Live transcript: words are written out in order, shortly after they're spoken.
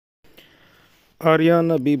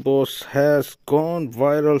Ariana DeBose has gone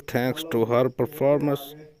viral thanks to her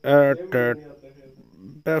performance at that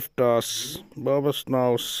Baftas.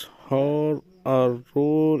 Bob's her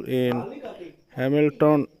role in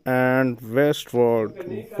Hamilton and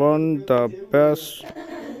Westworld won the Best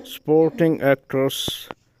Supporting Actress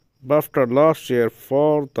Bafta last year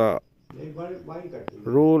for the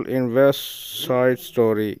role in West Side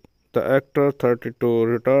Story. The actor 32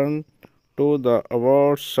 returned to the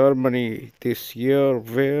awards ceremony this year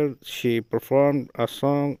where she performed a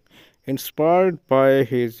song inspired by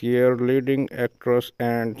his year leading actress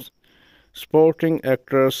and supporting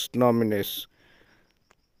actress nominees.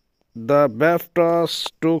 The Baftas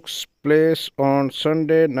took place on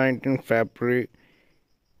Sunday, 19 February,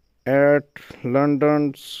 at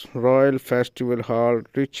London's Royal Festival Hall.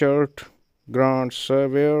 Richard Grant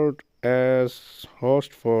served as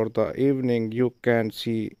host for the evening. You can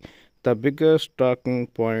see the biggest talking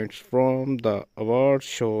points from the award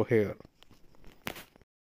show here.